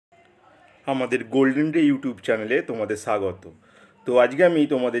আমাদের golden day YouTube চ্যানেলে তোমাদের স্বাগত। তো আজকে আমি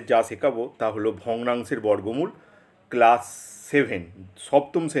তোমাদের যা শেখাবো তা হলো ভগ্নাংশের বর্গমূল ক্লাস 7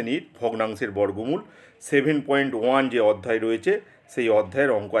 সপ্তম শ্রেণীর ভগ্নাংশের বর্গমূল 7.1 যে অধ্যায় রয়েছে সেই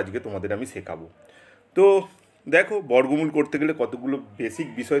অধ্যায়ের অঙ্ক আজকে তোমাদের আমি শেখাবো। তো দেখো, বর্গমূল করতে গেলে কতগুলো বেসিক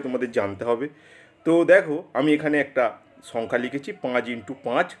বিষয় তোমাদের জানতে হবে। তো দেখো, আমি এখানে একটা সংখ্যা লিখেছি 5 ×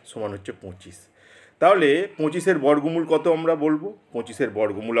 5 = 25। তাহলে 25-এর বর্গমূল কত আমরা বলবো? 25-এর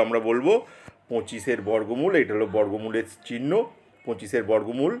বর্গমূল আমরা বলবো 25-এর বর্গমূল, এটা হলো বর্গমূলের চিহ্ন। 25-এর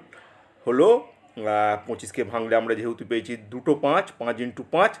বর্গমূল হলো 25কে ভাঙলে আমরা যেহেতু পেয়েছি দুটো 5, 5 ×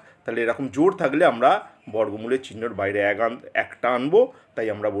 5, তাহলে এরকম জোর থাকলে আমরা বর্গমূলের চিহ্নর বাইরে একটা আনবো, তাই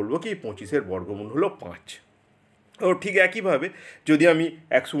আমরা বলবো কি 25-এর বর্গমূল হলো 5। তো ঠিক একইভাবে যদি আমি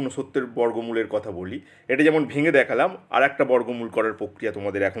 169 বর্গমূলের কথা বলি, এটা যেমন ভেঙে দেখালাম, আর একটা বর্গমূল করার প্রক্রিয়া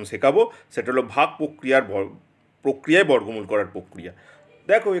তোমাদের এখন শেখাবো, সেটা হলো ভাগ প্রক্রিয়ায় বর্গমূল করার প্রক্রিয়া।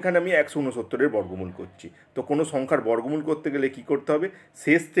 দেখো, এখানে আমি 169-এর বর্গমূল করছি। তো কোনো সংখ্যার বর্গমূল করতে গেলে কি করতে হবে?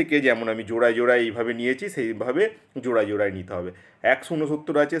 শেষ থেকে যেমন আমি জোড়ায় জোড়ায় এইভাবে নিয়েছি, সেইভাবে জোড়ায় জোড়ায় নিতে হবে।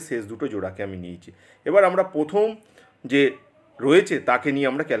 169 আছে, শেষ দুটো জোড়াকে আমি নিয়েছি। এবার আমরা প্রথম যে রয়েছে তাকে নিয়ে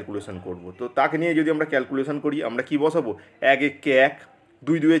আমরা ক্যালকুলেশন করব। তো তাকে নিয়ে যদি আমরা ক্যালকুলেশন করি, আমরা কি বসাবো? 1 1-কে 1,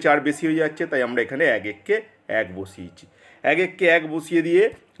 2 2-এ 4 বেশি হয়ে যাচ্ছে, তাই আমরা এখানে 1 1-কে 1 বসিয়েছি। 1 1-কে 1 বসিয়ে দিয়ে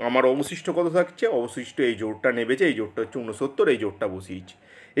আমার অবশিষ্ট কত থাকছে? অবশিষ্ট এই জোড়টা নেবেছে, এই জোড়টা হচ্ছে 69, এই জোড়টা বসিয়েছি।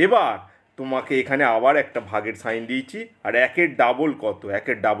 এবার তোমাকে এখানে আবার একটা ভাগের সাইন দিয়েছি। আর 1-এর ডাবল কত?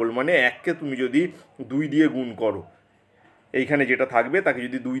 1-এর ডাবল মানে 1-কে তুমি যদি 2 দিয়ে গুণ করো, এইখানে যেটা থাকবে তাকে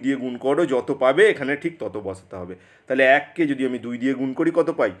যদি 2 দিয়ে গুণ করো, যত পাবে এখানে ঠিক তত বসাতে হবে। তাহলে 1-কে যদি আমি 2 দিয়ে গুণ করি কত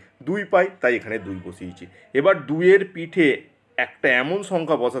পাই? 2 পাই, তাই এখানে 2 বসিয়েছি। এবার 2-এর পিঠে একটা এমন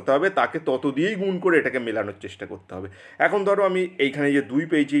সংখ্যা বসাতে হবে তাকে তত দিয়েই গুণ করে এটাকে মেলানোর চেষ্টা করতে হবে। এখন ধরো আমি এইখানে যে 2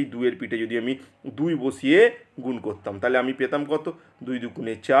 পেয়েছি, এই 2-এর পিঠে যদি আমি 2 বসিয়ে গুণ করতাম, তাহলে আমি পেতাম কত? 2 2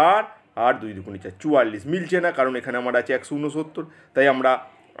 4 আর 2 2 4 44। মিলছে না, কারণ এখানে আমার আছে 169, তাই আমরা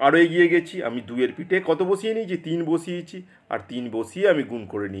আরও এগিয়ে গেছি। আমি 2-এর পিঠে কত বসিয়ে নিয়েছি? 3 বসিয়েছি। আর 3 বসিয়ে আমি গুণ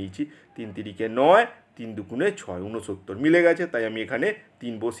করে নিয়েছি। 3 3-কে 9, 3 2 6, 69 মিলে গেছে, তাই আমি এখানে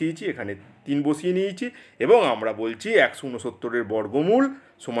 3 বসিয়েছি, এখানে 3 বসিয়ে নিয়েছি। এবং আমরা বলছি 169-এর বর্গমূল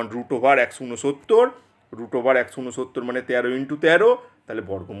সমান √169। √169 মানে 13 × 13, তাহলে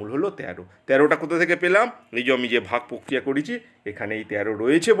বর্গমূল হলো 13। 13টা কোথা থেকে পেলাম? এই যে আমি যে ভাগ প্রক্রিয়া করেছি, এখানে এই 13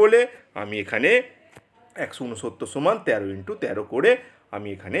 রয়েছে বলে আমি এখানে 169 সমান 13 × 13 করে আমি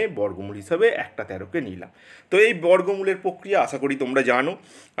এখানে বর্গমূল হিসাবে একটা 13কে নিলাম। তো এই বর্গমূলের প্রক্রিয়া আশা করি তোমরা জানো,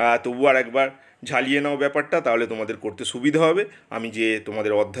 তবু আর একবার ঝালিয়ে নাও ব্যাপারটা, তাহলে তোমাদের করতে সুবিধা হবে। আমি যে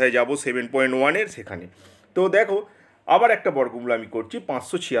তোমাদের অধ্যায়ে যাব 7.1-এর, সেখানে তো দেখো আবার একটা বর্গমূল আমি করছি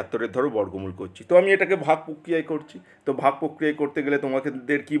 576-এর ধরো বর্গমূল করছি। তো আমি এটাকে ভাগ প্রক্রিয়ায় করছি। তো ভাগ প্রক্রিয়ায় করতে গেলে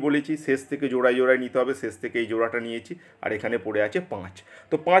তোমাদের কি বলেছি? শেষ থেকে জোড়ায় জোড়ায় নিতে হবে। শেষ থেকে এই জোড়াটা নিয়েছি, আর এখানে পড়ে আছে 5।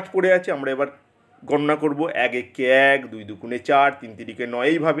 তো 5 পড়ে আছে, আমরা এবার গণনা করব। 1 1-কে 1, 2 2 4, 3 3-কে 9,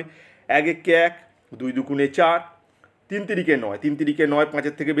 এইভাবে 1 1-কে 1, 2 2 4, 3 3-কে 9, 3 3-কে 9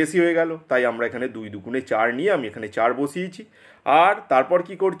 5-এর থেকে বেশি হয়ে গেল, তাই আমরা এখানে 2 2 4 নিয়ে আমি এখানে 4 বসিয়েছি। আর তারপর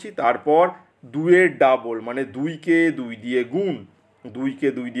কি করছি? তারপর 2-এর ডাবল মানে 2-কে 2 দিয়ে গুণ, 2-কে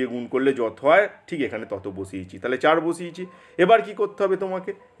 2 দিয়ে গুণ করলে যত হয় ঠিক এখানে তত বসিয়েছি, তাহলে 4 বসিয়েছি। এবার কি করতে হবে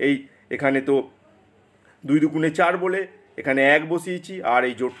তোমাকে? এখানে তো 2 2 4 বলে এখানে 1 বসিয়েছি, আর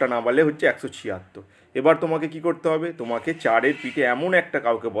এই জোটটা না বাড়লে হচ্ছে 176। এবার তোমাকে কি করতে হবে? তোমাকে 4-এর পিঠে এমন একটা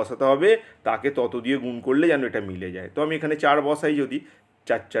কাউকে বসাতে হবে তাকে তত দিয়ে গুণ করলে যেন এটা মিলে যায়। তো আমি এখানে 4 বসাই, যদি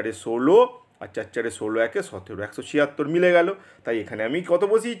 4 4-এ 16 আর 4 4-এ 16 1-এ 17, 176 মিলে গেল, তাই এখানে আমি কত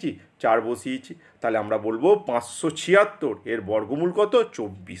বসিয়েছি? 4 বসিয়েছি। তাহলে আমরা বলবো 576 এর বর্গমূল কত?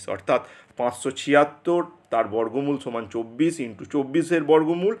 24। অর্থাৎ 576 তার বর্গমূল সমান 24 × 24-এর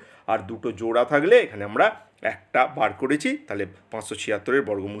বর্গমূল। আর দুটো জোড়া থাকলে এখানে আমরা একটা বার করেছি, তাহলে 576-এর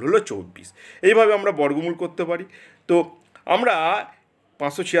বর্গমূল হলো 24। এইভাবে আমরা বর্গমূল করতে পারি। তো আমরা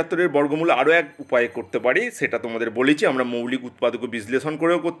 576-এর বর্গমূল আরও এক উপায়ে করতে পারি, সেটা তোমাদের বলেছি। আমরা মৌলিক উৎপাদকে বিশ্লেষণ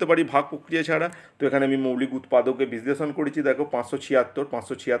করেও করতে পারি ভাগ প্রক্রিয়া ছাড়া। তো এখানে আমি মৌলিক উৎপাদকে বিশ্লেষণ করেছি। দেখো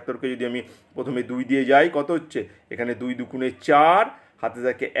 576-কে যদি আমি প্রথমে 2 দিয়ে যাই, কত হচ্ছে? এখানে 2 2 4, হাতে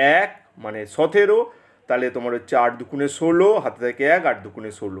থাকে 1 মানে 17, তাহলে তোমার হচ্ছে 8 2 16, হাতে থাকে 1, 8 2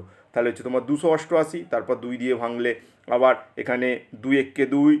 16, তাহলে হচ্ছে তোমার 288। তারপর 2 দিয়ে ভাঙলে আবার এখানে 2 1-কে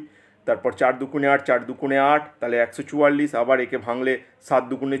 2, তারপর 4 2 8, 4 2 8, তাহলে 144। আবার একে ভাঙলে 7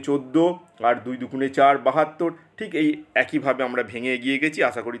 2 14 আর 2 2 4, 72। ঠিক এই একইভাবে আমরা ভেঙে এগিয়ে গেছি।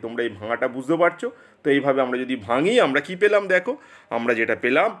 আশা করি তোমরা এই ভাঙাটা বুঝতে পারছো। তো এইভাবে আমরা যদি ভাঙি, আমরা কি পেলাম? দেখো, আমরা যেটা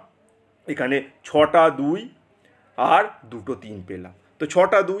পেলাম এখানে 6টা 2 আর 2টো 3 পেলাম। তো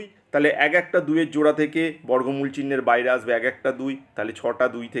 6টা 2, তাহলে এক একটা দুইয়ের জোড়া থেকে বর্গমূল চিহ্নের বাইরে আসবে এক একটা দুই, তাহলে ছটা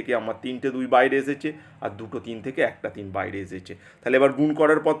দুই থেকে আমার তিনটে দুই বাইরে এসেছে, আর দুটো তিন থেকে একটা তিন বাইরে এসেছে। তাহলে এবার গুণ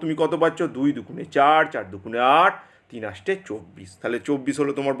করার পর তুমি কত পাচ্ছ, 2 দুগুণে 4, 4 দুগুণে 8, 3 আষ্টে 24। তাহলে 24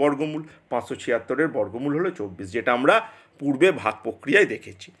 হলো তোমার বর্গমূল, 576-এর বর্গমূল হলো 24, যেটা আমরা পূর্বে ভাগ প্রক্রিয়ায়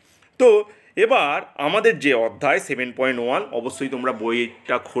দেখেছি। তো এবার আমাদের যে অধ্যায় 7.1, অবশ্যই তোমরা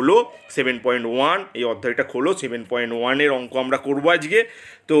বইটা খোলো, 7.1 এই অধ্যায়টা খোলো, 7.1-এর অঙ্ক আমরা করবো আজকে।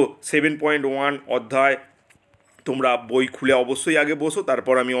 তো 7.1 অধ্যায় তোমরা বই খুলে অবশ্যই আগে বসো,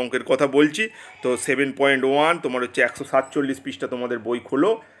 তারপর আমি অঙ্কের কথা বলছি। তো 7.1 তোমার হচ্ছে 147 পৃষ্ঠা, তোমাদের বই খোলো,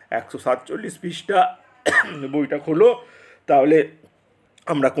 147 পৃষ্ঠা বইটা খোলো, তাহলে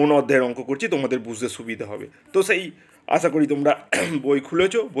আমরা কোন অধ্যায়ের অঙ্ক করছি তোমাদের বুঝতে সুবিধা হবে। তো সেই আশা করি তোমরা বই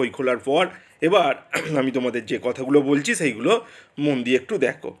খুলেছো, বই খোলার পর এবার আমি তোমাদের যে কথাগুলো বলছি সেইগুলো মন দিয়ে একটু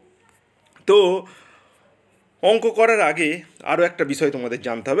দেখো। তো অঙ্ক করার আগে আরও একটা বিষয় তোমাদের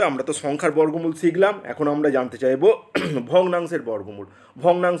জানতে হবে। আমরা তো সংখ্যার বর্গমূল শিখলাম, এখন আমরা জানতে চাইবো ভগ্নাংশের বর্গমূল।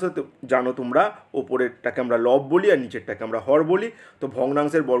 ভগ্নাংশ তো জানো তোমরা, ওপরেরটাকে আমরা লব বলি আর নিচেরটাকে আমরা হর বলি। তো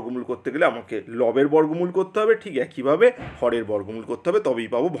ভগ্নাংশের বর্গমূল করতে গেলে আমাকে লবের বর্গমূল করতে হবে, ঠিক একইভাবে হরের বর্গমূল করতে হবে, তবেই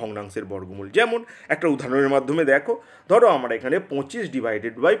পাবো ভগ্নাংশের বর্গমূল। যেমন একটা উদাহরণের মাধ্যমে দেখো, ধরো আমরা এখানে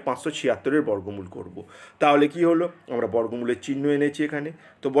 25/576-এর বর্গমূল করব। তাহলে কি হলো, আমরা বর্গমূলের চিহ্ন এনেছি এখানে।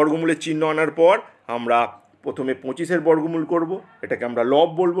 তো বর্গমূলের চিহ্ন আনার পর আমরা প্রথমে 25-এর বর্গমূল করব, এটাকে আমরা লব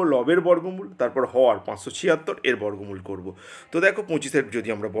বলবো, লবের বর্গমূল, তারপর হর 576 এর বর্গমূল করব। তো দেখো 25-এর যদি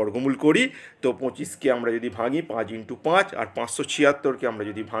আমরা বর্গমূল করি, তো 25কে আমরা যদি ভাঙি 5 × 5, আর 576কে আমরা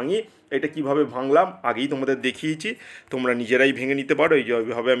যদি ভাঙি, এটা কিভাবে ভাঙলাম আগেই তোমাদের দেখিয়েছি, তোমরা নিজেরাই ভেঙে নিতে পারো,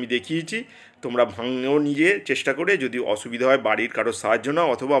 এইভাবে আমি দেখিয়েছি, তোমরা ভাঙেও নিজে চেষ্টা করে, যদি অসুবিধা হয় বাড়ির কারোর সাহায্য নাও,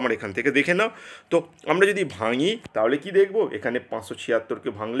 অথবা আমার এখান থেকে দেখে নাও। তো আমরা যদি ভাঙি তাহলে কি দেখবো, এখানে 576কে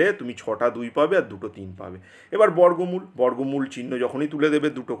ভাঙলে তুমি 6টা 2 পাবে আর 2টো 3 পাবে। এবার বর্গমূল চিহ্ন যখনই তুলে দেবে,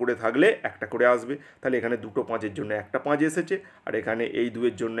 দুটো করে থাকলে একটা করে আসবে, তাহলে এখানে দুটো 5-এর জন্য একটা 5 এসেছে, আর এখানে এই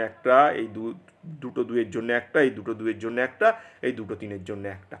 2-এর জন্য একটা, এই দুটো 2-এর জন্য একটা, এই দুটো 2-এর জন্য একটা, এই দুটো 3-এর জন্য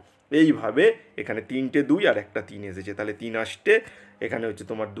একটা, এইভাবে এখানে 3টে 2 আর একটা 3 এসেছে। তাহলে 3 আষ্টে এখানে হচ্ছে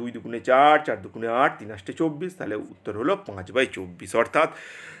তোমার 2 দুগুণে 4, 4 দুগুণে 8, 3 আষ্টে 24, তাহলে উত্তর হলো 5/24, অর্থাৎ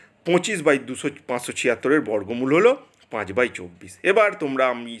 25/576-এর বর্গমূল হলো 5/24। এবার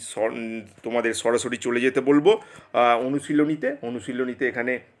আমি তোমাদের সরাসরি চলে যেতে বলবো অনুশীলনীতে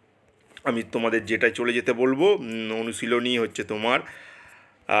এখানে আমি তোমাদের যেটাই চলে যেতে বলবো, অনুশীলনী হচ্ছে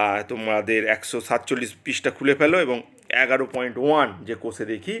তোমাদের 147 পৃষ্ঠা খুলে ফেলো এবং 11.1 যে কোষে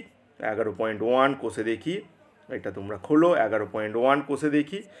দেখি, 11.1 কোষে দেখি, এটা তোমরা খোলো, 11.1 কোষে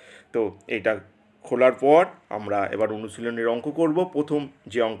দেখি। তো এটা খোলার পর আমরা এবার অনুশীলনের অঙ্ক করব। প্রথম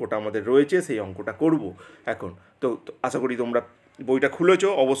যে অঙ্কটা আমাদের রয়েছে সেই অঙ্কটা করব এখন। তো আশা করি তোমরা বইটা খুলেছো,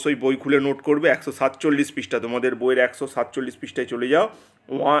 অবশ্যই বই খুলে নোট করবে। 147 পৃষ্ঠা, তোমাদের বইয়ের 147 পৃষ্ঠায় চলে যাও,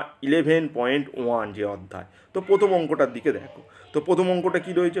 11.1 যে অধ্যায়। তো প্রথম অঙ্কটার দিকে দেখো। তো প্রথম অঙ্কটা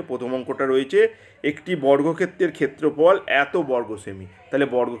কি রয়েছে, প্রথম অঙ্কটা রয়েছে একটি বর্গক্ষেত্রের ক্ষেত্রফল এত বর্গ সেমি, তাহলে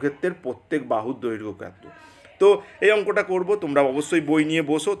বর্গক্ষেত্রের প্রত্যেক বাহুর দৈর্ঘ্য কত। তো এই অঙ্কটা করব, তোমরা অবশ্যই বই নিয়ে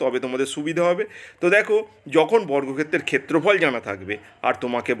বসো, তবে তোমাদের সুবিধা হবে। তো দেখো, যখন বর্গক্ষেত্রের ক্ষেত্রফল জানা থাকবে আর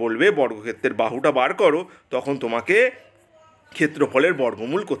তোমাকে বলবে বর্গক্ষেত্রের বাহুটা বার করো, তখন তোমাকে ক্ষেত্রফলের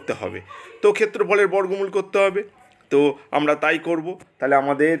বর্গমূল করতে হবে। তো ক্ষেত্রফলের বর্গমূল করতে হবে, তো আমরা তাই করব। তাহলে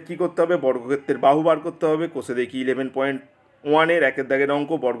আমাদের কি করতে হবে, বর্গক্ষেত্রের বাহু বার করতে হবে। কোষে দেখি 11.1-এর 1-এর দাগের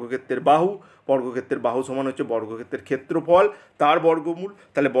অঙ্ক, বর্গক্ষেত্রের বাহু সমান হচ্ছে বর্গক্ষেত্রের ক্ষেত্রফল তার বর্গমূল।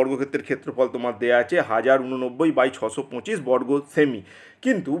 তাহলে বর্গক্ষেত্রের ক্ষেত্রফল তোমার দেয়া আছে 1089/625 বর্গ সেমি,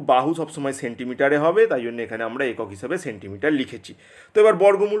 কিন্তু বাহু সবসময় সেন্টিমিটারে হবে, তাই জন্য এখানে আমরা একক হিসাবে সেন্টিমিটার লিখেছি। তো এবার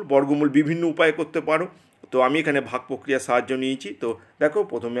বর্গমূল বিভিন্ন উপায়ে করতে পারো, তো আমি এখানে ভাগ প্রক্রিয়ার সাহায্য নিয়েছি। তো দেখো,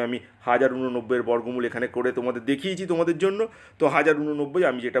 প্রথমে আমি 1089-এর বর্গমূল এখানে করে তোমাদের দেখিয়েছি তোমাদের জন্য। তো 1089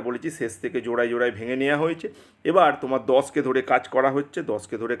 আমি যেটা বলেছি শেষ থেকে জোড়ায় জোড়ায় ভেঙে নেওয়া হয়েছে। এবার তোমার 10কে ধরে কাজ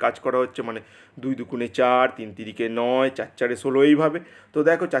করা হচ্ছে, মানে 2 দুগুণে 4, 3 তিরিকে 9, 4 4-এ 16, এইভাবে। তো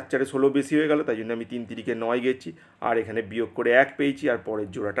দেখো 4 4-এ 16 বেশি হয়ে গেল, তাই জন্য আমি 3 তিরিকে 9 গেছি, আর এখানে বিয়োগ করে 1 পেয়েছি, আর পরের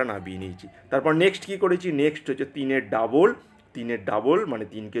জোড়াটা নামিয়ে নিয়েছি। তারপর নেক্সট কী করেছি, নেক্সট হচ্ছে 3-এর ডাবল, মানে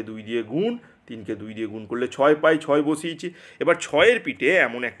 3কে 2 দিয়ে গুণ, 3কে 2 দিয়ে গুণ করলে 6 পাই, 6 বসিয়েছি। এবার 6-এর পিঠে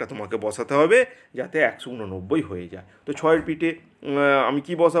এমন একটা তোমাকে বসাতে হবে যাতে 189 হয়ে যায়। তো 6-এর পিঠে আমি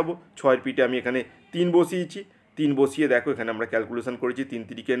কি বসাবো, 6-এর পিঠে আমি এখানে 3 বসিয়েছি। 3 বসিয়ে দেখো, এখানে আমরা ক্যালকুলেশন করেছি 3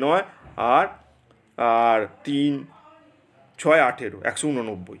 তিরিকে 9, আর 3 6 18,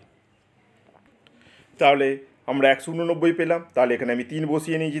 189। তাহলে আমরা 189 পেলাম। তাহলে এখানে আমি 3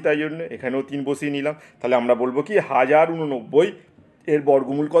 বসিয়ে নিয়েছি, তাই জন্য এখানেও 3 বসিয়ে নিলাম। তাহলে আমরা বলবো কি 1089 এর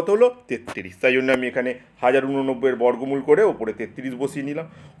বর্গমূল কত হলো 33, তাই জন্য আমি এখানে 1089 বর্গমূল করে ওপরে 33 বসিয়ে নিলাম।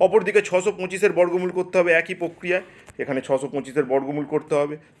 অপরদিকে 625 বর্গমূল করতে হবে একই প্রক্রিয়ায়, এখানে 625 বর্গমূল করতে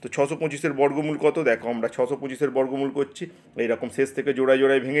হবে। তো 625 বর্গমূল কত, দেখো আমরা 625 বর্গমূল করছি এইরকম শেষ থেকে জোড়ায়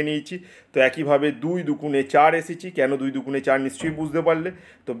জোড়ায় ভেঙে নিয়েছি। তো একইভাবে 2 দুগুণে 4 এসেছি, কেন 2 দুগুণে 4 নিশ্চয়ই বুঝতে পারলে।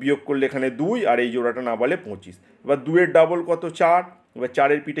 তো বিয়োগ করলে এখানে 2 আর এই জোড়াটা না বলে 25। এবার 2-এর ডাবল কত 4, এবার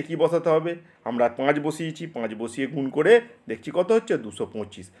 4-এর পিঠে কী বসাতে হবে, আমরা 5 বসিয়েছি, 5 বসিয়ে গুণ করে দেখছি কত হচ্ছে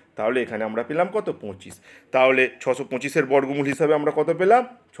 225, তাহলে এখানে আমরা পেলাম কত 25। তাহলে 625 বর্গমূল হিসাবে আমরা কত পেলাম,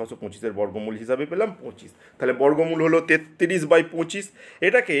 625 বর্গমূল হিসাবে পেলাম 25। তাহলে বর্গমূল হলো 33/25।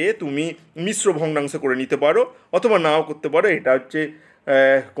 এটাকে তুমি মিশ্র ভগ্নাংশ করে নিতে পারো অথবা নাও করতে পারো, এটা হচ্ছে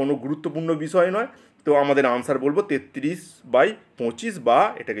কোনো গুরুত্বপূর্ণ বিষয় নয়। তো আমাদের আনসার বলবো 33/25, বা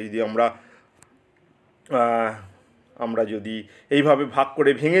এটাকে যদি আমরা যদি এইভাবে ভাগ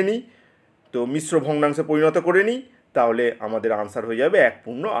করে ভেঙে নিই, তো মিশ্র ভগ্নাংশে পরিণত করে নিই, তাহলে আমাদের আনসার হয়ে যাবে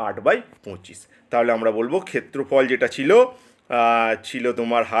 1/8/25। তাহলে আমরা বলবো ক্ষেত্রফল যেটা ছিল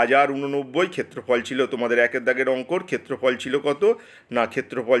তোমার 1089, ক্ষেত্রফল ছিল তোমাদের একের দাগের অঙ্কর ক্ষেত্রফল ছিল কত না,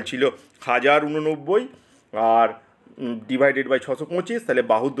 ক্ষেত্রফল ছিল 1089 আর ডিভাইডেড বাই 625, তাহলে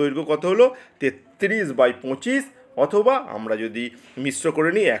বাহুর দৈর্ঘ্য কত হলো 33/25, অথবা আমরা যদি মিশ্র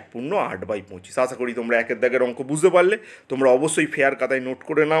করে নিই 1/8/25। আশা করি তোমরা একের দাগের অঙ্ক বুঝতে পারলে। তোমরা অবশ্যই ফেয়ার খাতায় নোট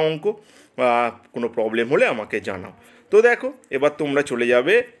করে নাও অঙ্ক, কোনো প্রবলেম হলে আমাকে জানাও। তো দেখো এবার তোমরা চলে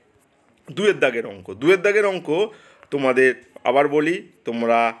যাবে 2-এর দাগের অঙ্ক। 2-এর দাগের অঙ্ক তোমাদের আবার বলি,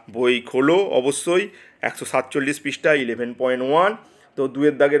 তোমরা বই খোলো অবশ্যই, 147 পৃষ্ঠা 11.1। তো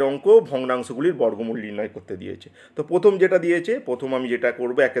 2-এর দাগের অঙ্ক ভগ্নাংশগুলির বর্গমূল নির্ণয় করতে দিয়েছে। তো প্রথম যেটা দিয়েছে, প্রথম আমি যেটা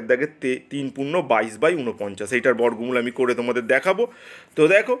করবো একের দাগে 3×22/49, এইটার বর্গমূল আমি করে তোমাদের দেখাবো। তো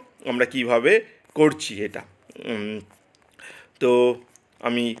দেখো আমরা কিভাবে করছি এটা। তো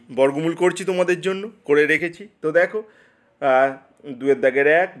আমি বর্গমূল করছি তোমাদের জন্য, করে রেখেছি। তো দেখো 2-এর দাগের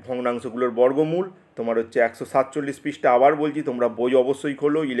 1 ভগ্নাংশগুলোর বর্গমূল তোমার হচ্ছে 147 পৃষ্ঠা, আবার বলছি তোমরা বই অবশ্যই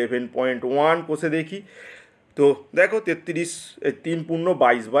খোলো 11.1 কোষে দেখি। তো দেখো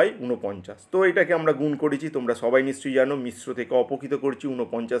 3×22/49, তো এটাকে আমরা গুণ করেছি, তোমরা সবাই নিশ্চয়ই জানো মিশ্র থেকে অপকৃত করছি,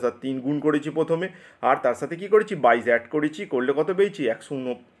 49 আর 3 গুণ করেছি প্রথমে, আর তার সাথে কি করেছি 22 অ্যাড করেছি, করলে কত পেয়েছি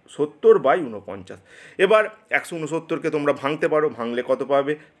 169/49। এবার 169কে তোমরা ভাঙতে পারো, ভাঙলে কত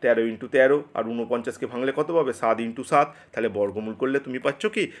পাবে 13×13, আর 49কে ভাঙলে কত পাবে 7×7, তাহলে বর্গমূল করলে তুমি পাচ্ছ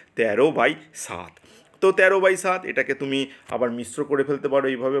কি 13/7। তো 13/7 এটাকে তুমি আবার মিশ্র করে ফেলতে পারো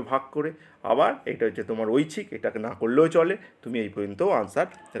এইভাবে ভাগ করে, আবার এটা হচ্ছে তোমার ঐচ্ছিক, এটাকে না করলেও চলে, তুমি এই পর্যন্ত আনসার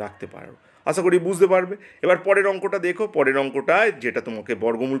রাখতে পারো। আশা করি বুঝতে পারবে। এবার পরের অঙ্কটা দেখো, পরের অঙ্কটায় যেটা তোমাকে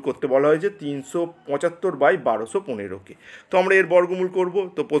বর্গমূল করতে বলা হয়েছে 375/1215কে। তো আমরা এর বর্গমূল করব।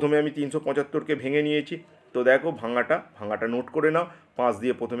 তো প্রথমে আমি 375কে ভেঙে নিয়েছি। তো দেখো ভাঙাটা নোট করে নাও, 5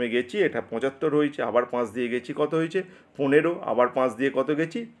 দিয়ে প্রথমে গেছি, এটা 75 হয়েছে, আবার 5 দিয়ে গেছি কত হয়েছে 15, আবার 5 দিয়ে কত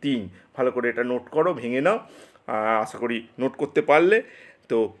গেছি 3। ভালো করে এটা নোট করো, ভেঙে নাও, আশা করি নোট করতে পারলে।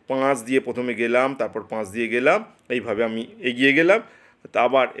 তো 5 দিয়ে প্রথমে গেলাম, তারপর 5 দিয়ে গেলাম, এইভাবে আমি এগিয়ে গেলাম। তা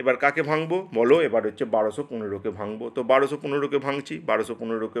এবার কাকে ভাঙবো বলো, এবার হচ্ছে 1215কে ভাঙবো। তো 1215কে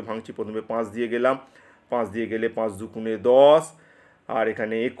ভাঙছি, প্রথমে 5 দিয়ে গেলাম, 5 দিয়ে গেলে 5 দুগুণে 10, আর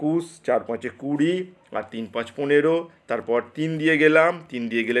এখানে 21, 4 5 20, আর 3 5 15, তারপর 3 দিয়ে গেলাম, 3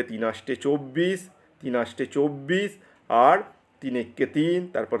 দিয়ে গেলে 3 8 24, 3 8 24, আর 3 1 3,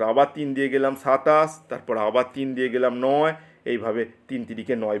 তারপর আবার 3 দিয়ে গেলাম 27, তারপর আবার 3 দিয়ে গেলাম 9, এইভাবে 3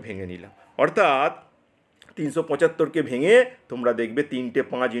 3 9 ভেঙে নিলাম। অর্থাৎ 375কে ভেঙে তোমরা দেখবে 3টে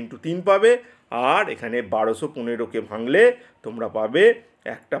 5×3 পাবে, আর এখানে 1215কে ভাঙলে তোমরা পাবে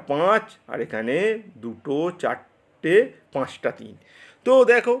একটা 5, আর এখানে 2 4 5টা 3। তো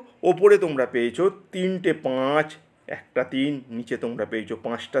দেখো ওপরে তোমরা পেয়েছো 3টে 5 একটা 3, নিচে তোমরা পেয়েছো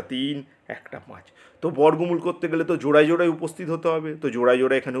 5টা 3 একটা 5। তো বর্গমূল করতে গেলে তো জোড়ায় জোড়ায় উপস্থিত হতে হবে, তো জোড়ায়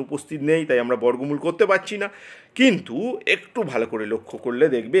জোড়ায় এখানে উপস্থিত নেই, তাই আমরা বর্গমূল করতে পারছি না। কিন্তু একটু ভালো করে লক্ষ্য করলে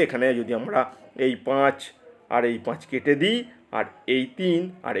দেখবে এখানে যদি আমরা এই 5 আর এই 5 কেটে দিই, আর এই 3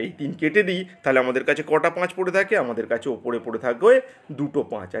 আর এই 3 কেটে দিই, তাহলে আমাদের কাছে কটা 5 পড়ে থাকে, আমাদের কাছে ওপরে পড়ে থাকবে 2টো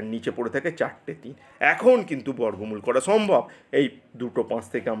 5, আর নিচে পড়ে থাকে 4টে 3। এখন কিন্তু বর্গমূল করা সম্ভব। এই 2টো 5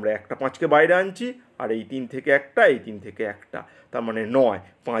 থেকে আমরা একটা 5কে বাইরে আনছি, আর এই 3 থেকে একটা, এই 3 থেকে একটা, তার মানে 9,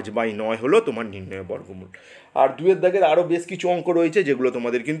 5/9 হলো তোমার নির্ণয় বর্গমূল। আর 2-এর দাগের আরও বেশ কিছু অঙ্ক রয়েছে, যেগুলো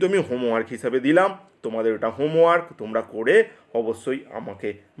তোমাদের কিন্তু আমি হোমওয়ার্ক হিসাবে দিলাম, তোমাদের ওটা হোমওয়ার্ক তোমরা করে অবশ্যই আমাকে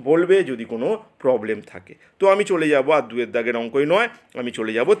বলবে যদি কোনো প্রবলেম থাকে। তো আমি চলে যাব, আর 2-এর দাগের অঙ্কই নয়, আমি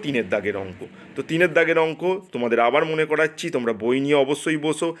চলে যাব 3-এর দাগের অঙ্ক। তো 3-এর দাগের অঙ্ক তোমাদের আবার মনে করাচ্ছি, তোমরা বই নিয়ে অবশ্যই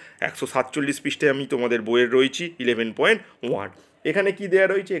বসো, 147 পৃষ্ঠায় আমি তোমাদের বইয়ের রয়েছি 11.1। এখানে কি দেয়া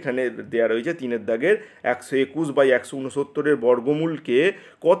রয়েছে, এখানে দেয়া রয়েছে 3-এর দাগের 121/169 বর্গমূলকে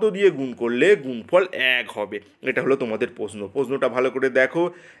কত দিয়ে গুণ করলে গুণফল 1 হবে। এটা হলো তোমাদের প্রশ্নটা ভালো করে দেখো।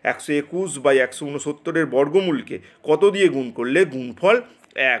 121/169 বর্গমূলকে কত দিয়ে গুণ করলে গুণফল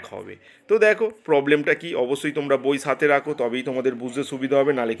 1 হবে। তো দেখো প্রবলেমটা কি, অবশ্যই তোমরা বই সাথে রাখো, তবেই তোমাদের বুঝতে সুবিধা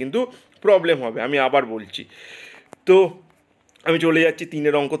হবে, নালে কিন্তু প্রবলেম হবে। আমি আবার বলছি, তো আমি চলে যাচ্ছি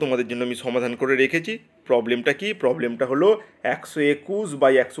 3-এর অঙ্ক তোমাদের জন্য আমি সমাধান করে রেখেছি। প্রবলেমটা কি, প্রবলেমটা হলো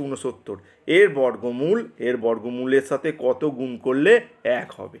 121/169 এর বর্গমূলের সাথে কত গুণ করলে 1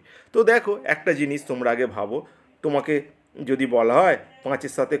 হবে। তো দেখো একটা জিনিস তোমরা আগে ভাবো, তোমাকে যদি বলা হয়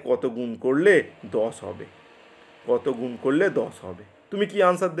 5-এর সাথে কত গুণ করলে 10 হবে, কত গুণ করলে 10 হবে, তুমি কি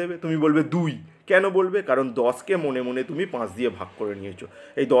আনসার দেবে? তুমি বলবে 2। কেন বলবে? কারণ 10কে মনে মনে তুমি 5 দিয়ে ভাগ করে নিয়েছো।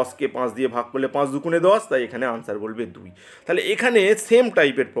 এই 10কে 5 দিয়ে ভাগ করলে 5 দুগুণে 10, তাই এখানে আনসার বলবে 2। তাহলে এখানে সেম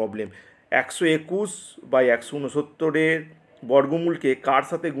টাইপের প্রবলেম, 121/169 বর্গমূলকে কার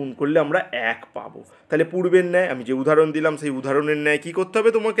সাথে গুণ করলে আমরা 1 পাবো। তাহলে পূর্বের ন্যায় আমি যে উদাহরণ দিলাম সেই উদাহরণের ন্যায় কী করতে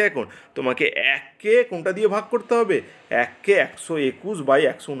হবে তোমাকে, এখন তোমাকে 1কে কোনটা দিয়ে ভাগ করতে হবে, 1কে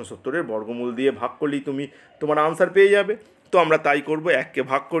 121/169 বর্গমূল দিয়ে ভাগ করলেই তুমি তোমার আনসার পেয়ে যাবে। তো আমরা তাই করব, 1কে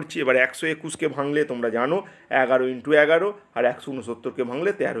ভাগ করছি। এবার 121কে ভাঙলে তোমরা জানো 11 × 11, আর 169কে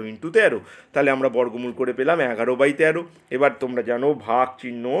ভাঙলে 13 × 13। তাহলে আমরা বর্গমূল করে পেলাম 11/13। এবার তোমরা জানো ভাগ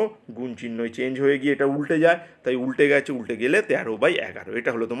চিহ্ন গুণ চিহ্নই চেঞ্জ হয়ে গিয়ে এটা উল্টে যায়, তাই উল্টে গেলে 13/11। এটা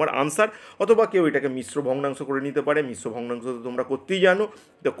হলো তোমার আনসার। অথবা কেউ এটাকে মিশ্র ভগ্নাংশ করে নিতে পারে, মিশ্র ভগ্নাংশ তো তোমরা করতেই জানো।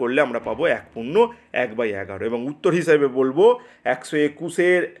 তো করলে আমরা পাবো 1/11। এবং উত্তর হিসাবে বলবো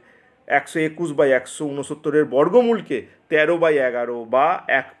 121/169 বর্গমূলকে 13/11 বা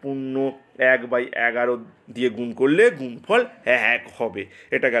 1/11 দিয়ে গুণ করলে গুণফল 1 হবে।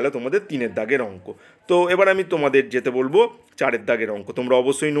 এটা গেল তোমাদের 3-এর দাগের অঙ্ক। তো এবার আমি তোমাদের যেতে বলবো 4-এর দাগের অঙ্ক। তোমরা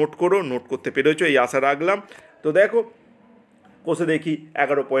অবশ্যই নোট করো, নোট করতে পেরেছো এই আশা রাখলাম। তো দেখো কোষে দেখি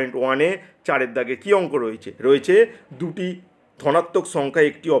 11.1-এ 4-এর দাগে কী অঙ্ক রয়েছে দুটি ধনাত্মক সংখ্যা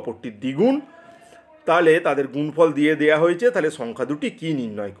একটি অপরটির দ্বিগুণ, তাহলে তাদের গুণফল দিয়ে দেয়া হয়েছে, তাহলে সংখ্যা দুটি কি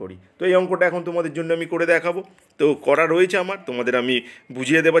নির্ণয় করি। তো এই অঙ্কটা এখন তোমাদের জন্য আমি করে দেখাবো। তো করা রয়েছে আমার, তোমাদের আমি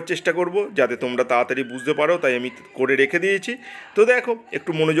বুঝিয়ে দেওয়ার চেষ্টা করব যাতে তোমরা তাড়াতাড়ি বুঝতে পারো, তাই আমি করে রেখে দিয়েছি। তো দেখো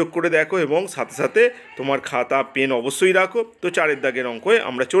একটু মনোযোগ করে দেখো এবং সাথে সাথে তোমার খাতা পেন অবশ্যই রাখো। তো 4-এর দাগের অঙ্কে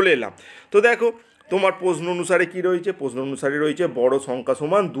আমরা চলে এলাম। তো দেখো তোমার প্রশ্ন অনুসারে কী রয়েছে, প্রশ্ন অনুসারে রয়েছে বড় সংখ্যা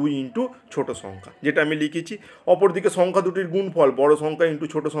সমান 2 × ছোট সংখ্যা, যেটা আমি লিখেছি। অপরদিকে সংখ্যা দুটির গুণফল বড় সংখ্যা ইন্টু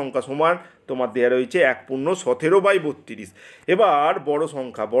ছোট সংখ্যা সমান তোমার দেওয়া রয়েছে 1/17/32। এবার বড়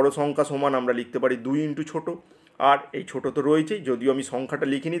সংখ্যা সমান আমরা লিখতে পারি 2 × ছোট, আর এই ছোট তো রয়েছেই, যদিও আমি সংখ্যাটা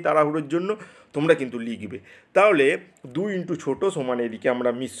লিখিনি তাড়াহুড়োর জন্য, তোমরা কিন্তু লিখবে। তাহলে 2 × ছোট সমান, এদিকে আমরা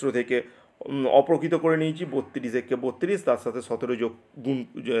মিশ্র থেকে অপ্রকৃত করে নিয়েছি 32 × 32, তার সাথে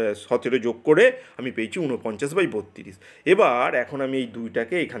 17 যোগ করে আমি পেয়েছি 49/32। এবার এখন আমি এই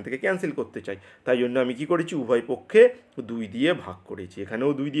 2টাকে এখান থেকে ক্যান্সেল করতে চাই, তাই জন্য আমি কি করেছি, উভয় পক্ষে 2 দিয়ে ভাগ করেছি।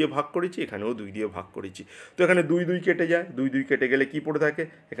 এখানেও 2 দিয়ে ভাগ করেছি, এখানেও 2 দিয়ে ভাগ করেছি। তো এখানে 2 2 কেটে যায়, 2 2 কেটে গেলে কি পড়ে থাকে,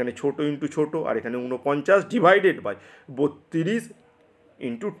 এখানে ছোট ইন্টু ছোট, আর এখানে 49/32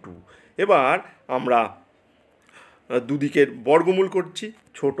 × 2। এবার আমরা দুদিকের বর্গমূল করছি,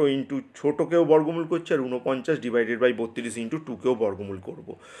 ছোট ইন্টু ছোটোকেও বর্গমূল করছি, আর 49/32 × 2কেও বর্গমূল করব।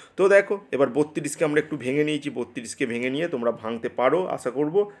 তো দেখো এবার 32কে আমরা একটু ভেঙে নিয়েছি, 32কে ভেঙে নিয়ে তোমরা ভাঙতে পারো আশা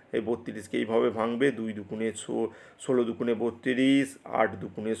করব। এই 32কে এইভাবে ভাঙবে, 2 দুগুণে 16 দুগুণে 32, 8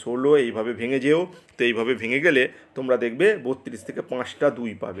 দুগুণে 16, এইভাবে ভেঙে যেও। তো এইভাবে ভেঙে গেলে তোমরা দেখবে 32 থেকে 5টা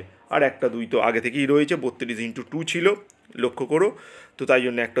 2 পাবে, আর একটা 2 তো আগে থেকেই রয়েছে, 32 × 2 ছিল, লক্ষ্য করো। তো তাই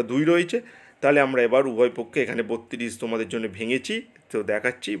জন্য একটা 2 রয়েছে। তাহলে আমরা এবার উভয় পক্ষে এখানে 32 তোমাদের জন্য ভেঙেছি, তো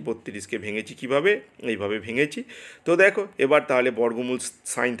দেখাচ্ছি 32কে ভেঙেছি কিভাবে, এইভাবে ভেঙেছি। তো দেখো এবার তাহলে বর্গমূল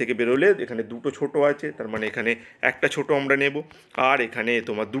সাইন থেকে বেরোলে এখানে দুটো ছোট আছে, তার মানে এখানে একটা ছোট আমরা নেব, আর এখানে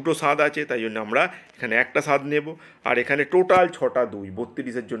তোমার দুটো স্বাদ আছে, তাই জন্য আমরা এখানে একটা স্বাদ নেব, আর এখানে টোটাল 6টা 2,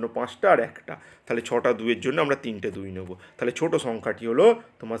 32-এর জন্য 5টা আর একটা, তাহলে 6টা 2-এর জন্য আমরা 3টে 2 নেব। তাহলে ছোট সংখ্যাটি হলো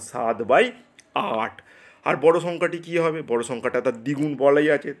তোমার 7/8। আর বড় সংখ্যাটি কী হবে, বড় সংখ্যাটা তার দ্বিগুণ বলাই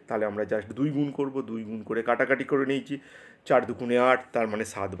আছে, তাহলে আমরা জাস্ট 2 গুণ করব, 2 গুণ করে কাটাকাটি করে নিয়েছি, 4 দুগুণে 8, তার মানে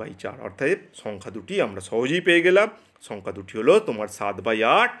 7/4। অর্থাৎ সংখ্যা দুটি আমরা সহজেই পেয়ে গেলাম, সংখ্যা দুটি হলো তোমার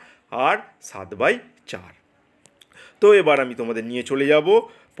 7/8 আর 7/4। তো এবার আমি তোমাদের নিয়ে চলে যাব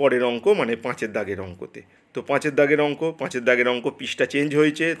পরের অঙ্ক, মানে 5-এর দাগের অঙ্কতে। তো 5-এর দাগের অঙ্ক পৃষ্ঠা চেঞ্জ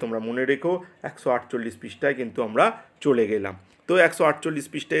হয়েছে, তোমরা মনে রেখো 148 পৃষ্ঠায় কিন্তু আমরা চলে গেলাম। তো 148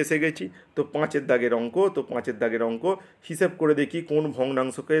 পৃষ্ঠায় এসে গেছি। তো 5-এর দাগের অঙ্ক হিসেব করে দেখি কোন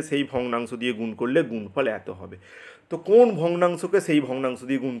ভগ্নাংশকে সেই ভগ্নাংশ দিয়ে গুণ করলে গুণফল এত হবে। তো কোন ভগ্নাংশকে সেই ভগ্নাংশ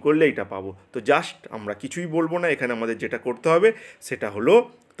দিয়ে গুণ করলে এটা পাবো। তো জাস্ট আমরা কিছুই বলবো না, এখানে আমাদের যেটা করতে হবে সেটা হলো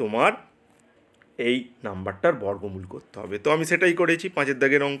তোমার এই নাম্বারটার বর্গমূল করতে হবে। তো আমি সেটাই করেছি 5-এর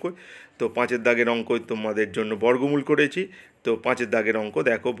দাগের অঙ্ক। তো 5-এর দাগের অঙ্ক তোমাদের জন্য বর্গমূল করেছি। তো 5-এর দাগের অঙ্ক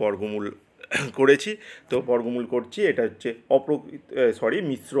দেখো বর্গমূল করেছি। তো বর্গমূল করছি, এটা হচ্ছে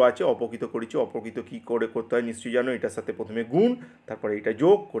মিশ্র আছে, অপ্রকৃত করেছি। অপ্রকৃত কী করে করতে হয় নিশ্চয়ই জানো, এটার সাথে প্রথমে গুণ, তারপরে এটা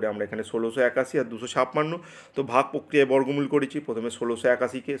যোগ করে আমরা এখানে 1681 আর 256। তো ভাগ প্রক্রিয়ায় বর্গমূল করেছি। প্রথমে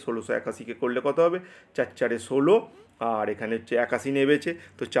 1681কে করলে কত হবে, 4 4 16, আর এখানে হচ্ছে 81 নেবেছে,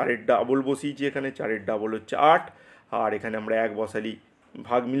 তো 4-এর ডাবল বসিয়েছি এখানে, 4-এর ডাবল হচ্ছে 8, আর এখানে আমরা 1 বসালি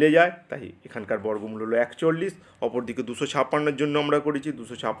ভাগ মিলে যায়, তাই এখানকার বর্গমূল হলো 41। অপরদিকে 256-এর জন্য আমরা করেছি,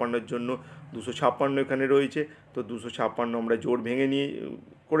 256-এর জন্য 256 এখানে রয়েছে। তো 256 আমরা জোড় ভেঙে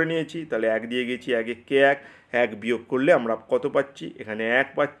করে নিয়েছি, তাহলে 1 দিয়ে গেছি, 1 কে 1, 1 বিয়োগ করলে আমরা কত পাচ্ছি, এখানে 1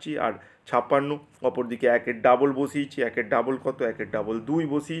 পাচ্ছি, আর 56। অপরদিকে 1-এর ডাবল বসিয়েছি, 1-এর ডাবল কত, 1-এর ডাবল 2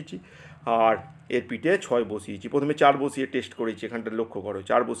 বসিয়েছি, আর এর পিঠে 6 বসিয়েছি। প্রথমে 4 বসিয়ে টেস্ট করেছি, এখানটা লক্ষ্য করো,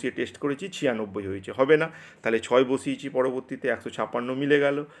 4 বসিয়ে টেস্ট করেছি, 96 হয়েছে, হবে না, তাহলে 6 বসিয়েছি, পরবর্তীতে 156 মিলে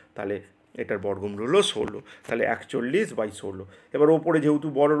গেল, তাহলে এটার বর্গমূল হলো 16, তাহলে 41/16। এবার ওপরে যেহেতু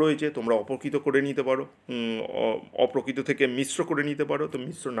বড় রয়েছে, তোমরা অপ্রকৃত করে নিতে পারো, অপ্রকৃত থেকে মিশ্র করে নিতে পারো, তো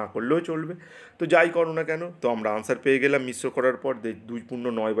মিশ্র না করলেও চলবে। তো যাই করো না কেন, তো আমরা আনসার পেয়ে গেলাম মিশ্র করার পর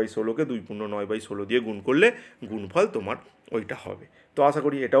 2×9/16কে 2×9/16 দিয়ে গুণ করলে গুণফল তোমার ওইটা হবে। তো আশা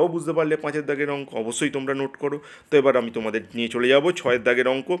করি এটাও বুঝতে পারলে 5-এর দাগের অঙ্ক, অবশ্যই তোমরা নোট করো। তো এবার আমি তোমাদের নিয়ে চলে যাব 6-এর দাগের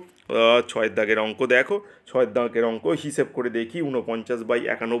অঙ্ক। 6-এর দাগের অঙ্ক দেখো, 6-এর দাগের অঙ্ক হিসেব করে দেখি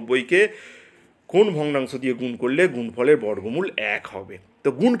 49/91কে কোন ভগ্নাংশ দিয়ে গুণ করলে গুণফলের বর্গমূল 1 হবে। তো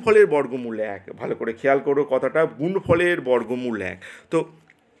গুণফলের বর্গমূল 1, ভালো করে খেয়াল করো কথাটা, গুণফলের বর্গমূল 1। তো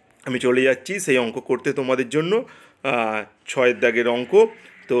আমি চলে যাচ্ছি সেই অঙ্ক করতে তোমাদের জন্য। 6-এর দাগের অঙ্ক,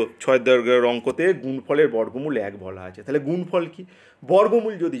 তো 6-এর দাগের অঙ্কতে গুণফলের বর্গমূল 1 বলা আছে। তাহলে গুণফল কি,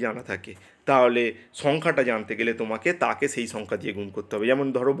 বর্গমূল যদি জানা থাকে তাহলে সংখ্যাটা জানতে গেলে তোমাকে তাকে সেই সংখ্যা দিয়ে গুণ করতে হবে। যেমন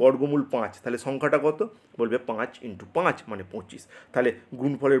ধরো বর্গমূল 5, তাহলে সংখ্যাটা কত, বলবে 5×5 মানে 25। তাহলে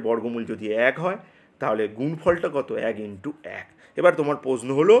গুণফলের বর্গমূল যদি 1 হয় তাহলে গুণফলটা কত, 1×1। এবার তোমার প্রশ্ন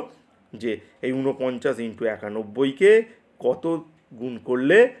হলো যে এই 49×91কে কত গুণ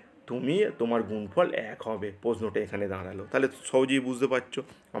করলে তোমার গুণফল 1 হবে, প্রশ্নটা এখানে দাঁড়ালো। তাহলে সহজেই বুঝতে পারছো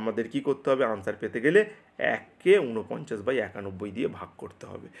আমাদের কি করতে হবে, আনসার পেতে গেলে 1কে 49/91 দিয়ে ভাগ করতে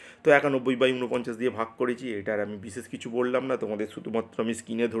হবে। তো 91/49 দিয়ে ভাগ করেছি, এটার আমি বিশেষ কিছু বললাম না, তোমাদের শুধুমাত্র আমি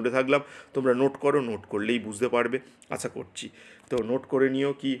স্ক্রিনে ধরে থাকলাম, তোমরা নোট করো, নোট করলেই বুঝতে পারবে আশা করছি। তো নোট করে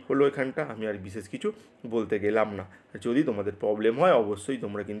নিও কি হলো এখানটা, আমি আর বিশেষ কিছু বলতে গেলাম না। যদি তোমাদের প্রবলেম হয় অবশ্যই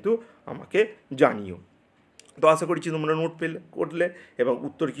তোমরা কিন্তু আমাকে জানিও। তো আশা করছি তোমরা নোট করলে, এবং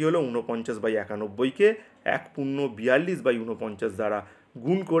উত্তর কী হলো, 49/91কে 1×42/49 দ্বারা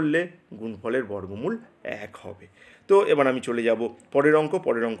গুণ করলে গুণফলের বর্গমূল 1 হবে। তো এবার আমি চলে যাব পরের অঙ্ক।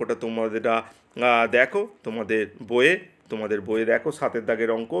 পরের অঙ্কটা তোমাদেরটা দেখো তোমাদের বইয়ে দেখো 7-এর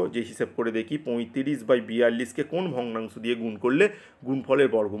দাগের অঙ্ক, যে হিসেব করে দেখি 35/42কে কোন ভগ্নাংশ দিয়ে গুণ করলে গুণফলের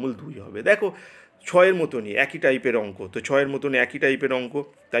বর্গমূল 2 হবে। দেখো 6-এর মতনই একই টাইপের অঙ্ক, তো 6-এর মতনই একই টাইপের অঙ্ক,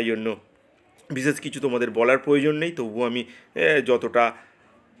 তাই জন্য বিশেষ কিছু তোমাদের বলার প্রয়োজন নেই। তবুও আমি যতটা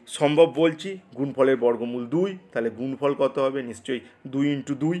সম্ভব বলছি, গুণফলের বর্গমূল 2, তাহলে গুণফল কত হবে, নিশ্চয়ই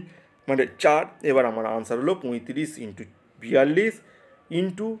 2×2 মানে 4। এবার আমার আনসার হলো 35×42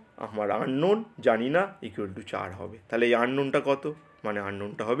 ইন্টু আমার আননোন জানি না =4 হবে। তাহলে এই আননোনটা কত, মানে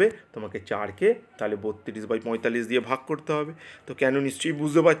আননোনটা হবে তোমাকে 4কে তাহলে 32/45 দিয়ে ভাগ করতে হবে। তো কেন, নিশ্চয়ই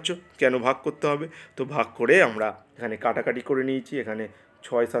বুঝতে পারছো কেন ভাগ করতে হবে। তো ভাগ করে আমরা এখানে কাটাকাটি করে নিয়েছি, এখানে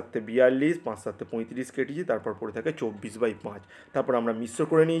 6 7 42, 5 7 35 কেটেছি, তারপর পড়ে থাকে 24/5। তারপর আমরা মিশ্র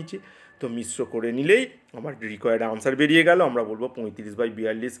করে নিয়েছি, তো মিশ্র করে নিলেই আমার রিকোয়ার্ড আনসার বেরিয়ে গেল। আমরা বলবো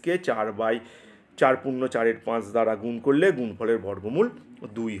 35/42কে 4/4 দ্বারা গুণ করলে গুণফলের বর্গমূল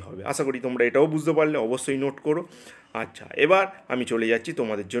 2 হবে। আশা করি তোমরা এটাও বুঝতে পারলে, অবশ্যই নোট করো। আচ্ছা, এবার আমি চলে যাচ্ছি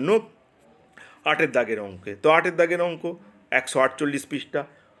তোমাদের জন্য 8-এর দাগের অঙ্কে। তো 8-এর দাগের অঙ্ক 148 পৃষ্ঠা।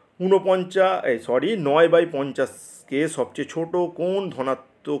 9/50কে সবচেয়ে ছোট কোন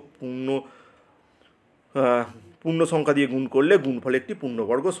ধনাত্মক পূর্ণ সংখ্যা দিয়ে গুণ করলে গুণফল একটি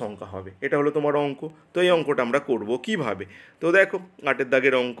পূর্ণবর্গ সংখ্যা হবে, এটা হলো তোমার অঙ্ক। তো এই অঙ্কটা আমরা করব কিভাবে, তো দেখো 8-এর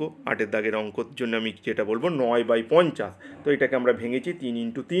দাগের অঙ্ক। 8-এর দাগের অঙ্কর জন্য আমি যেটা বলবো 9/50, তো এটাকে আমরা ভেঙেছি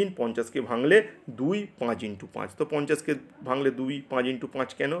 3×3, 50কে ভাঙলে 2, 5×5। তো 50কে ভাঙলে 2, 5×5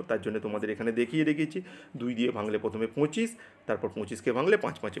 কেন, তার জন্য তোমাদের এখানে দেখিয়ে রেখেছি। 2 দিয়ে ভাঙলে প্রথমে 25, তারপর 25কে ভাঙলে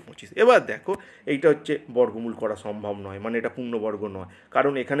 5 5 25। এবার দেখো এইটা হচ্ছে বর্গমূল করা সম্ভব নয়, মানে এটা পূর্ণবর্গ নয়,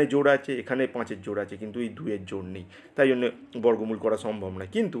 কারণ এখানে জোড় আছে, এখানে 5-এর জোড় আছে, কিন্তু এই 2-এর জোড় নেই, তাই জন্য বর্গমূল করা সম্ভব নয়।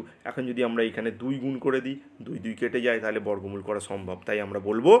 কিন্তু এখন যদি আমরা এখানে 2 গুণ করে দিই, 2 2 কেটে যায়, তাহলে বর্গমূল করা সম্ভব। তাই আমরা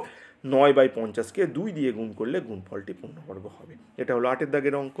বলবো 9/50কে 2 দিয়ে গুণ করলে গুণফলটি পূর্ণবর্গ হবে। এটা হলো 8-এর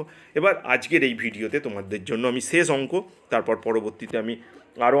দাগের অঙ্ক। এবার আজকের এই ভিডিওতে তোমাদের জন্য আমি শেষ অঙ্ক, তারপর পরবর্তীতে আমি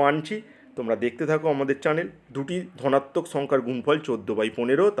আরও আনছি। তোমরা দেখতে থাকো আমাদের চ্যানেল। দুটি ধনাত্মক সংখ্যার গুণফল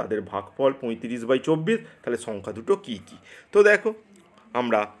 14/15, তাদের ভাগফল 35/24, তাহলে সংখ্যা দুটো কী কী? তো দেখো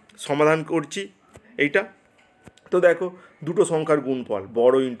আমরা সমাধান করছি এইটা। তো দেখো দুটো সংখ্যার গুণফল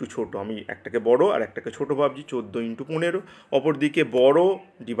বড় ইন্টু ছোটো, আমি একটাকে বড় আর একটাকে ছোটো ভাবছি, 14x15, অপরদিকে বড়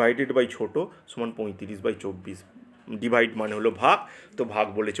ডিভাইডেড বাই ছোটো সমান 35/24, ডিভাইড মানে হলো ভাগ, তো ভাগ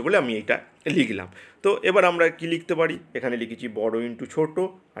বলেছে বলে আমি এইটা লিখলাম। তো এবার আমরা কি লিখতে পারি, এখানে লিখেছি বড় ইন্টু ছোটো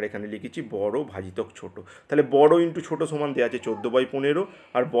আর এখানে লিখেছি বড় ভাজিতক ছোটো। তাহলে বড় ইন্টু ছোটো সমান দেওয়া আছে 14/15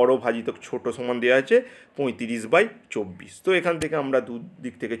 আর বড় ভাজিতক ছোটো সমান দেওয়া আছে 35/24। তো এখান থেকে আমরা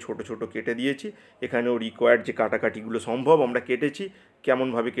দুদিক থেকে ছোট ছোট কেটে দিয়েছি, এখানেও রিকোয়ার্ড যে কাটাকাটিগুলো সম্ভব আমরা কেটেছি।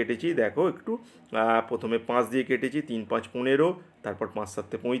 কেমনভাবে কেটেছি দেখো একটু, প্রথমে 5 দিয়ে কেটেছি, 3 5 15, তারপর 5 7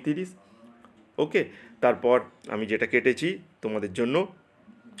 35, ওকে। তারপর আমি যেটা কেটেছি তোমাদের জন্য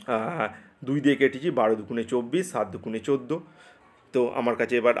 2 দিয়ে কেটেছি, 12 দুগুণে 24, 7 দুগুণে 14। তো আমার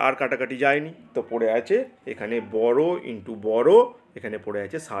কাছে এবার আর কাটাকাটি যায়নি, তো পড়ে আছে এখানে বড় ইন্টু বড়, এখানে পড়ে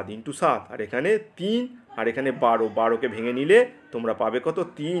আছে 7 ইন্টু 7, আর এখানে 3 আর এখানে 12, 12কে ভেঙে নিলে তোমরা পাবে কত,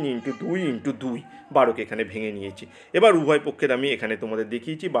 3 ইন্টু 2 ইন্টু 2, 12কে এখানে ভেঙে নিয়েছি। এবার উভয় পক্ষের আমি এখানে তোমাদের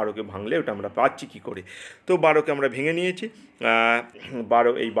দেখিয়েছি 12কে ভাঙলে ওটা আমরা পাচ্ছি কী করে। তো 12কে আমরা ভেঙে নিয়েছি,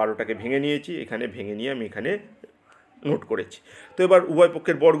 12টাকে ভেঙে নিয়েছি, এখানে ভেঙে নিয়ে আমি এখানে নোট করেছি। তো এবার উভয়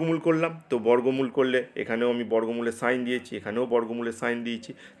পক্ষের বর্গমূল করলাম, তো বর্গমূল করলে এখানেও আমি বর্গমূলের সাইন দিয়েছি, এখানেও বর্গমূলের সাইন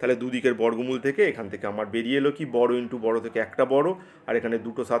দিয়েছি, তাহলে দুদিকের বর্গমূল থেকে এখান থেকে আমার বেরিয়ে এলো কি, বড় ইন্টু বড় থেকে একটা বড়, আর এখানে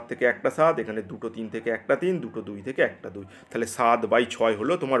 2 7 থেকে একটা 7, এখানে 2 3 থেকে একটা 3, 2 2 থেকে একটা 2, তাহলে 7/6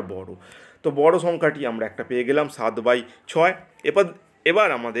 হলো তোমার বড়। তো বড় সংখ্যাটি আমরা একটা পেয়ে গেলাম 7/6। এবার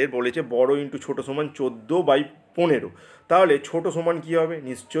আমাদের বলেছে বড় ইন্টু ছোটো সমান 14/15, তাহলে ছোটো সমান কী হবে,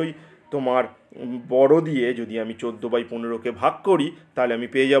 নিশ্চয়ই তোমার বড় দিয়ে যদি আমি 14/15কে ভাগ করি তাহলে আমি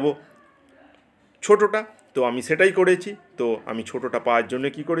পেয়ে যাব ছোটোটা। তো আমি সেটাই করেছি। তো আমি ছোটোটা পাওয়ার জন্য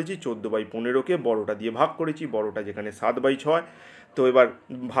কি করেছি, 14/15কে বড়টা দিয়ে ভাগ করেছি, বড়টা যেখানে 7/6। তো এবার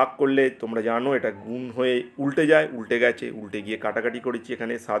ভাগ করলে তোমরা জানো এটা গুণ হয়ে উল্টে যায়, উল্টে গেছে, উল্টে গিয়ে কাটাকাটি করেছি,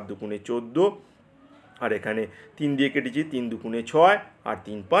 এখানে 7 দুগুণে 14 আর এখানে 3 দিয়ে কেটেছি, 3 দুগুণে 6 আর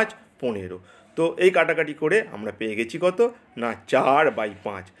 3 5 15। তো এই কাটাকাটি করে আমরা পেয়ে গেছি কত না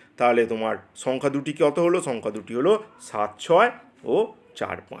 4/5। তাহলে তোমার সংখ্যা দুটি কত হলো, সংখ্যা দুটি হলো 7 6 ও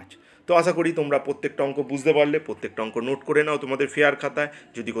 4 5। তো আশা করি তোমরা প্রত্যেকটা অঙ্ক বুঝতে পারলে, প্রত্যেকটা অঙ্ক নোট করে নাও তোমাদের ফেয়ার খাতায়।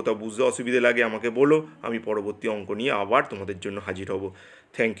 যদি কোথাও বুঝতে অসুবিধে লাগে আমাকে বলো, আমি পরবর্তী অঙ্ক নিয়ে আবার তোমাদের জন্য হাজির হব।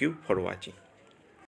 Thank you for watching.